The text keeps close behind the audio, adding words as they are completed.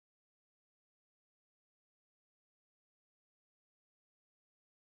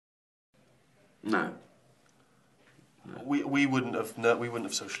No. We wouldn't have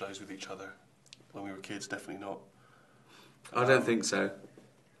socialised with each other when we were kids. Definitely not. I don't think so.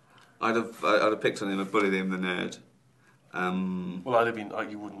 I'd have picked on him and bullied him, the nerd. Well, I'd have been.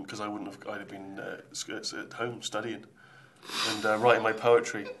 You wouldn't, because I wouldn't have. I'd have been at home studying and writing my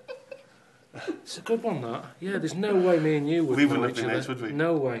poetry. It's a good one, that. Yeah, there's no way me and you would. We wouldn't have been mates, would we?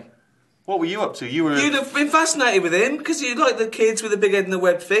 No way. What were you up to? You'd have been fascinated with him because you like the kids with the big head and the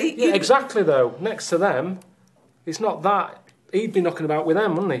webbed feet. Yeah, exactly. Though next to them, it's not that. He'd be knocking about with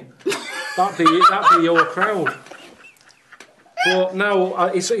them, wouldn't he? that'd be your crowd. But no,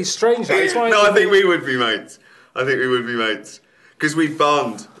 it's strange. It's like no, I think we would be mates. Because we'd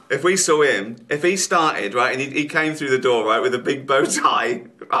bond. If we saw him, if he started, right, and he came through the door, right, with a big bow tie,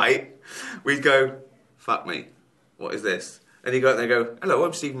 right, we'd go, fuck me, what is this? And he'd go out there and go, hello,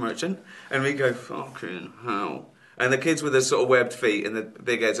 I'm Stephen Merchant. And we'd go, fucking hell. And the kids with the sort of webbed feet and the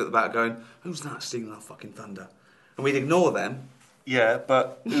big heads at the back going, who's that stealing our fucking thunder? And we'd ignore them. Yeah,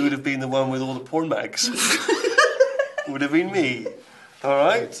 but who would have been the one with all the porn mags? Would have been me. All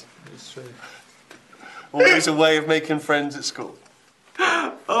right? It's true. Always a way of making friends at school.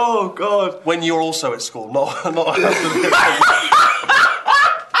 Oh, God. When you're also at school, not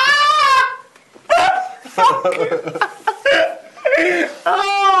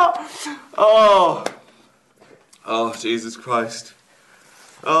Oh, Jesus Christ.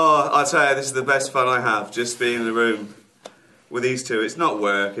 Oh, I tell you, this is the best fun I have, just being in the room with these two. It's not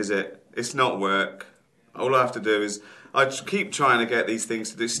work, is it? It's not work. All I have to do is, I keep trying to get these things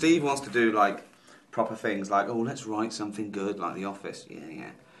to do. Steve wants to do, like, proper things, like, oh, let's write something good, like The Office.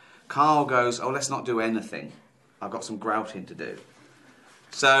 Yeah. Carl goes, oh, let's not do anything. I've got some grouting to do.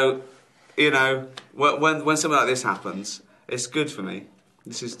 So, you know, when something like this happens, it's good for me.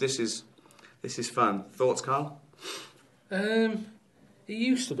 This is fun. Thoughts, Carl? It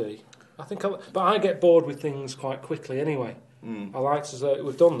used to be. I think, but I get bored with things quite quickly anyway. I like to say,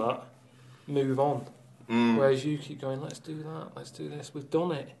 we've done that, move on. Whereas you keep going, let's do that, let's do this. We've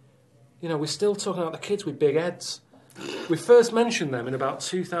done it. You know, we're still talking about the kids with big heads. We first mentioned them in about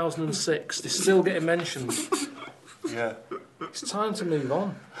 2006. They're still getting mentioned. Yeah. It's time to move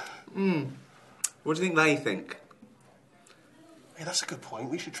on. What do you think they think? Hey, that's a good point.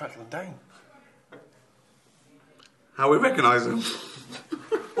 We should track them down. How we recognise them?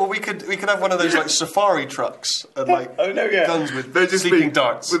 Well, we could have one of those like safari trucks and like guns with sleeping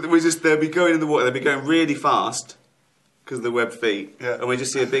darts. They'll be going in the water. They'll be going really fast because of the webbed feet. Yeah. And we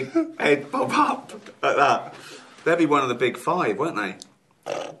just see a big head pop up like that. They'll be one of the big five, won't they?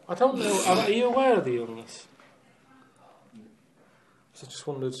 I don't know. Are you aware of the illness? So I just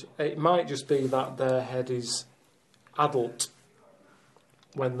wondered. It might just be that their head is adult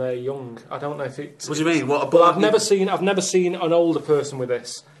when they're young. I don't know if it's. What do you mean? What? Well, I've never seen an older person with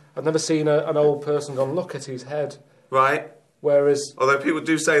this. I've never seen an old person gone, look at his head. Right. Whereas, although people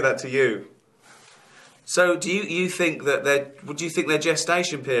do say that to you. So, do you think that their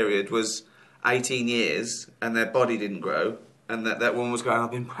gestation period was 18 years and their body didn't grow, and that woman was going,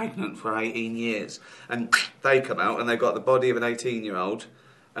 I've been pregnant for 18 years, and they come out and they've got the body of an 18-year-old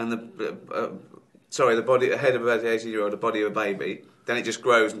and the head of an 18-year-old, the body of a baby. Then it just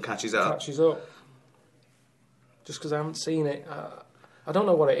grows and catches up. Catches up. Just because I haven't seen it, I don't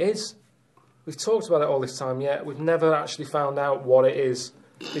know what it is. We've talked about it all this time, yet we've never actually found out what it is.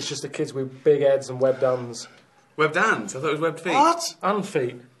 It's just the kids with big heads and webbed hands. Webbed hands? I thought it was webbed feet. What? And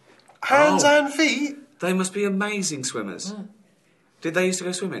feet. Hands and feet? They must be amazing swimmers. Yeah. Did they used to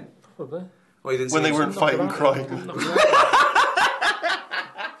go swimming? Probably. Well, you didn't when see they weren't fighting crime.